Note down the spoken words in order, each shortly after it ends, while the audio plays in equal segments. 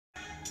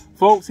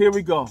Folks, here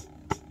we go.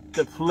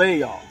 The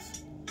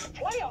playoffs. The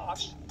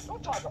playoffs?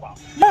 Don't talk about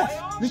yes,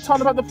 playoffs. we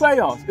talking about the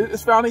playoffs.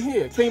 It's finally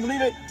here. Can you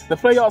believe it? The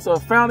playoffs are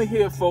finally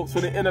here, folks,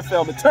 for the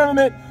NFL. The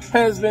tournament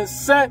has been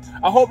set.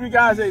 I hope you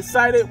guys are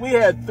excited. We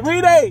had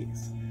 3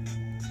 days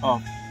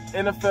of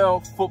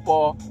NFL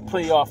football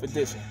playoff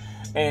edition.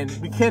 And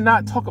we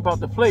cannot talk about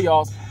the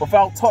playoffs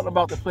without talking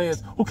about the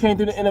players who came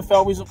through the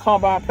NFL Regional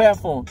Combine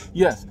platform.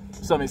 Yes,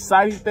 some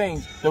exciting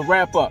things to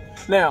wrap up.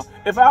 Now,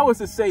 if I was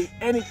to say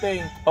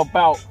anything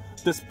about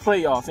this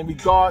playoffs in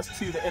regards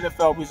to the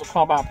NFL Regional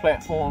Combine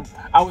platform,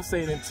 I would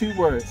say it in 2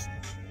 words: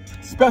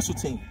 special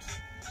teams.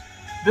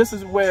 This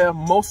is where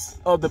most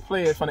of the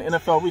players from the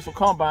NFL Regional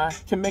Combine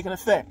can make an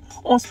effect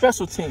on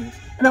special teams.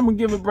 And I'm going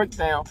to give a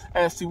breakdown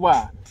as to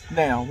why.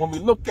 Now, when we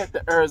look at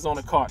the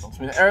Arizona Cardinals,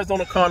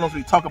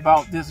 we talk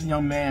about this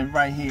young man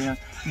right here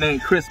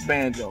named Chris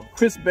Banjo.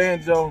 Chris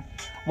Banjo,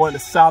 one of the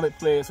solid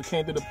players who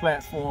came to the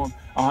platform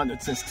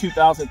since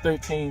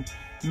 2013,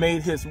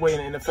 made his way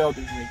in the NFL to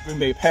the Green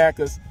Bay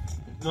Packers,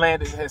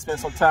 has spent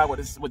some time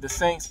with the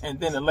Saints, and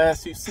then the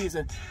last 2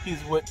 seasons,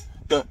 he's with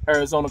the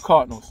Arizona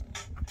Cardinals.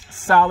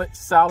 Solid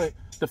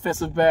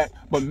defensive back,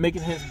 but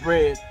making his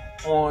bread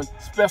on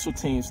special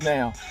teams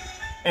now.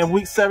 In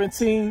week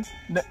 17,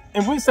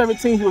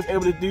 he was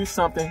able to do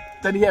something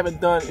that he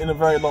haven't done in a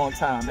very long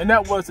time, and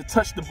that was to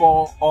touch the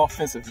ball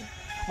offensively.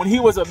 When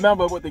he was a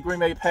member with the Green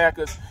Bay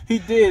Packers, he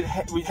did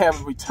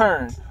have a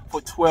return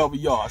for 12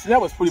 yards, and that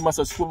was pretty much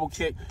a swivel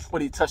kick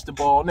when he touched the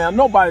ball. Now,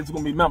 nobody's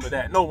going to remember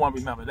that. No one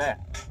remember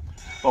that.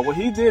 But what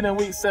he did in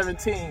week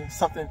 17,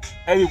 something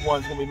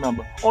everyone's going to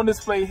remember. On this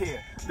play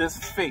here, this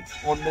fake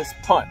on this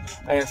punt,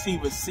 as he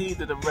received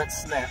the direct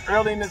snap.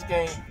 Early in this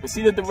game,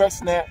 received the direct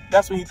snap.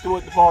 That's when he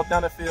threw the ball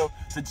down the field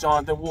to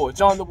Jonathan Ward.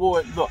 Jonathan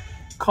Ward, look,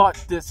 caught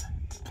this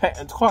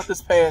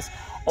pass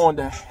on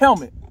the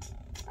helmet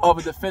of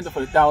a defender for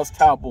the Dallas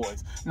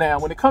Cowboys. Now,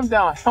 when it comes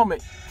down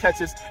helmet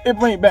catches, it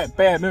brings back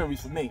bad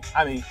memories for me.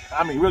 I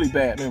mean, really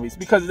bad memories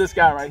because of this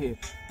guy right here,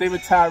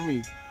 David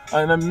Tyree,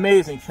 an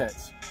amazing catch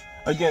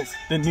against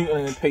the New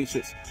England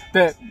Patriots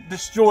that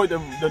destroyed the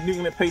New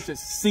England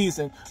Patriots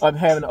season of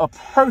having a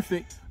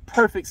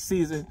perfect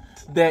season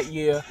that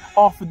year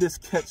off of this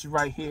catch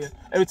right here.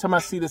 Every time I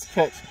see this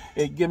catch,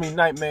 it gives me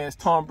nightmares.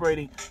 Tom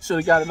Brady should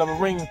have got another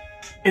ring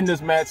in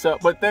this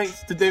matchup, but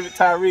thanks to David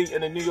Tyree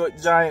and the New York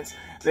Giants,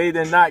 they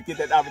did not get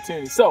that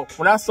opportunity. So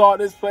when I saw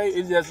this play,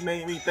 it just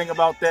made me think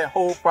about that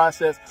whole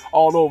process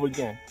all over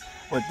again.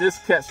 But this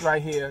catch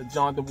right here,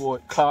 Jonathan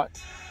Ward caught,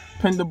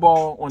 pinned the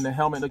ball on the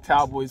helmet of the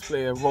Cowboys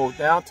player, rolled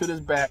down to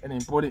his back, and then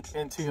brought it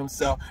into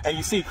himself. And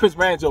you see Chris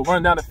Banjo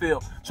running down the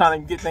field,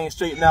 trying to get things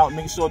straightened out,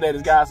 making sure that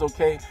his guy's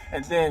okay.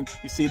 And then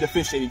you see the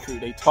officiating crew.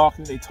 They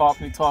talking,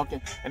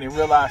 and they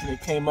realized, and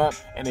they came up,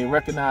 and they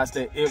recognized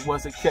that it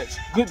was a catch.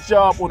 Good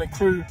job on the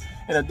crew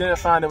in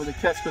identifying it was a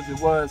catch,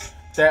 because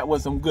that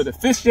was some good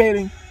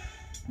officiating,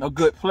 a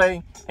good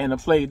play, and a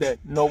play that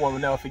no one will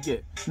never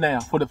forget. Now,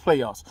 for the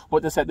playoffs,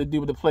 what does that have to do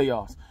with the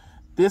playoffs?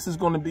 This is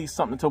going to be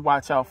something to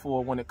watch out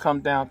for when it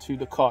comes down to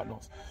the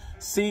Cardinals.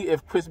 See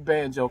if Chris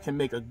Banjo can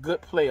make a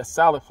good play, a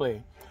solid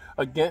play,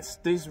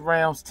 against these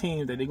Rams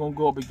team that they're going to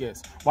go up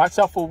against. Watch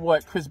out for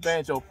what Chris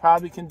Banjo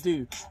probably can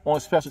do on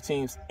special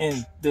teams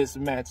in this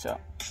matchup.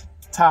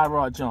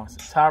 Tyrod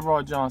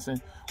Johnson,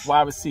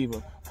 wide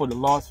receiver for the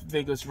Las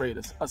Vegas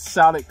Raiders. A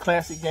solid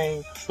classic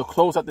game to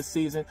close out the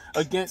season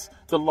against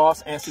the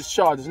Los Angeles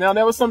Chargers. Now,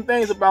 there were some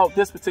things about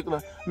this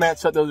particular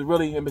matchup that was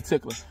really in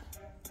particular.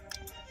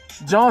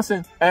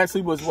 Johnson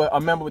actually was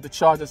a member with the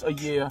Chargers a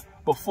year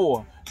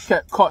before.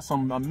 Caught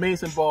some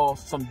amazing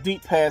balls, some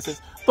deep passes.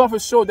 Thought for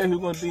sure that he was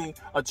going to be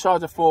a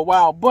Charger for a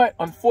while, but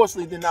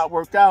unfortunately did not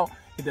work out.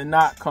 He did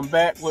not come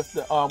back with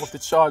the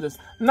Chargers.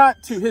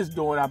 Not to his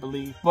doing, I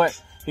believe, but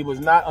he was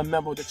not a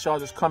member of the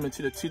Chargers coming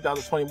to the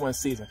 2021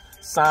 season.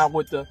 Signed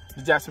with the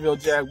Jacksonville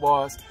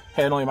Jaguars.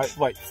 Had only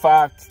like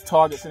 5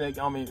 targets in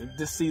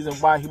this season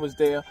while he was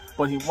there,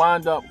 but he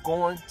wound up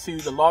going to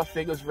the Las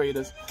Vegas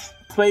Raiders.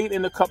 Played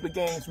in a couple of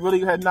games,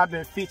 really had not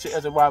been featured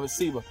as a wide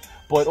receiver.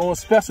 But on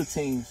special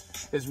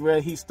teams is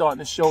where he's starting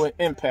to show an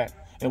impact.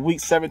 In week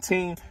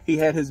 17, he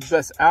had his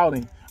best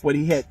outing, where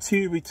he had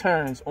 2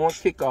 returns on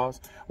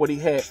kickoffs, where he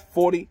had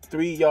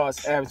 43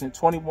 yards, averaging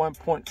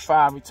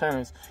 21.5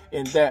 returns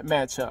in that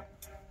matchup.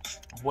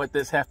 What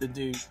does this have to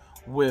do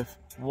with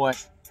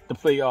what the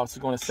playoffs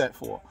are going to set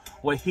for?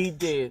 What he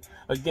did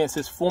against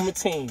his former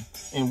team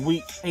in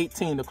week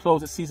 18 to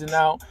close the season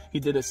out, he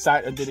did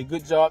a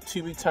good job.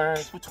 2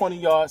 returns for 20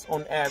 yards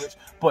on average.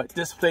 But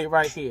this play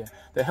right here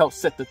that helped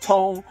set the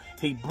tone,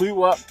 he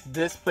blew up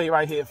this play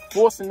right here,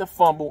 forcing the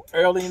fumble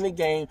early in the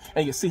game,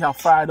 and you see how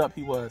fired up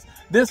he was.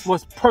 This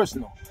was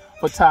personal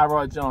for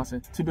Tyrod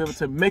Johnson to be able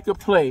to make a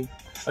play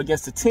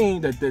against a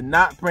team that did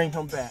not bring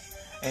him back.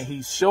 And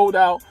he showed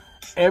out.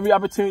 Every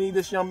opportunity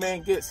this young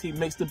man gets, he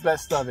makes the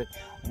best of it.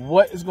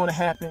 What is going to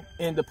happen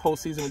in the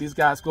postseason when these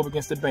guys go up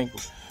against the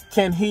Bengals?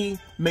 Can he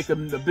make a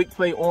big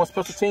play on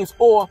special teams,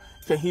 or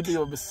can he be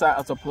a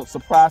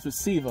surprise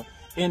receiver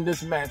in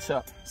this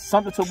matchup.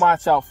 Something to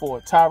watch out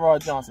for.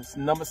 Tyrod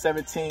Johnson, number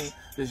 17.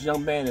 This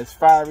young man is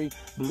fiery.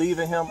 Believe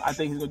in him. I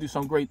think he's going to do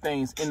some great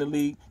things in the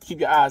league. Keep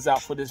your eyes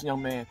out for this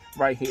young man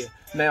right here.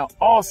 Now,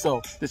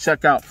 also to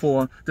check out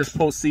for this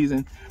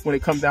postseason when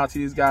it comes down to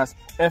these guys,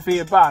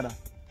 F.A. Abada,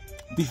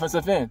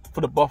 defensive end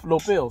for the Buffalo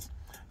Bills,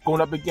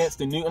 going up against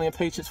the New England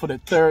Patriots for the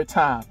third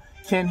time.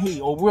 Can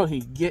he or will he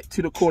get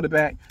to the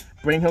quarterback,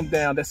 bring him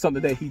down? That's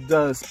something that he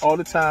does all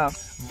the time,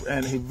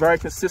 and he's very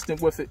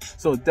consistent with it.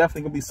 So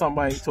definitely going to be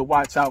somebody to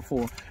watch out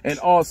for. And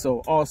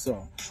also,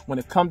 when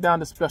it comes down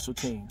to special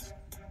teams,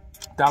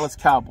 Dallas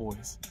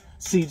Cowboys,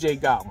 C.J.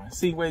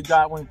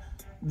 Godwin,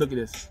 look at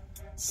this.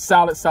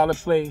 Solid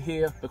play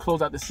here to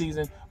close out the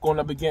season, going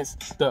up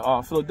against the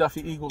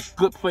Philadelphia Eagles.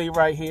 Good play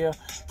right here.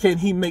 Can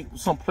he make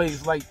some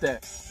plays like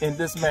that in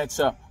this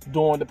matchup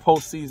during the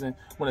postseason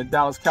when the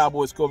Dallas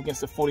Cowboys go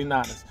against the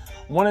 49ers?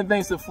 One of the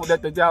things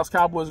that the Dallas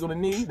Cowboys are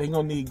going to need, they're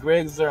going to need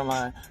Greg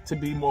Zuerlein to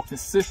be more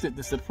consistent.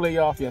 This is the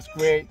playoff. Yes,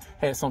 Greg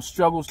had some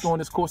struggles during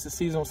this course of the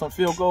season with some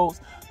field goals,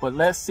 but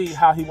let's see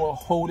how he will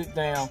hold it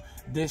down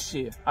this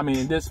year. I mean,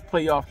 in this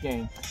playoff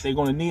game, they're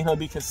going to need him to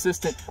be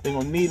consistent. They're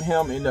going to need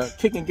him in the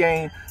kicking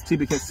game to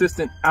be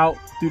consistent out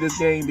through this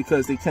game,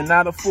 because they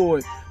cannot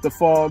afford to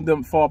fall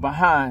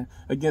behind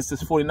against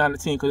this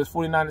 49er team, because this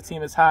 49er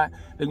team is hot.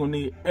 They're going to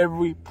need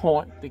every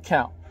point to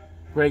count.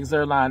 Greg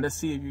Zuerlein, let's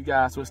see if you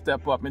guys will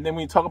step up. And then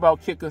when you talk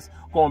about kickers,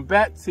 going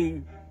back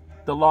to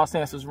the Los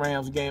Angeles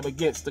Rams game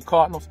against the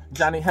Cardinals,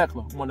 Johnny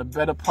Heckler, one of the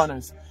better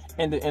punters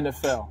in the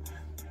NFL.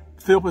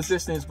 Field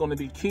position is going to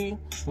be key.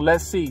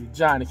 Let's see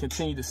Johnny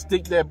continue to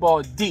stick that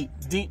ball deep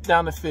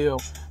down the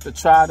field to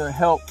try to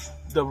help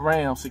the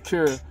Rams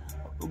secure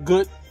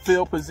good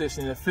field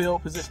position, a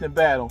field position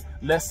battle.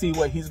 Let's see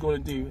what he's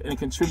going to do and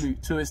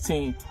contribute to his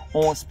team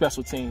on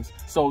special teams.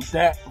 So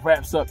that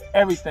wraps up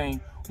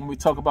everything when we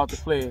talk about the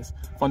players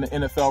from the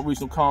NFL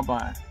Regional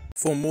Combine.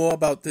 For more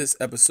about this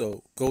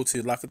episode, go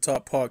to Locker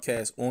Talk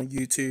Podcast on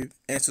YouTube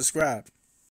and subscribe.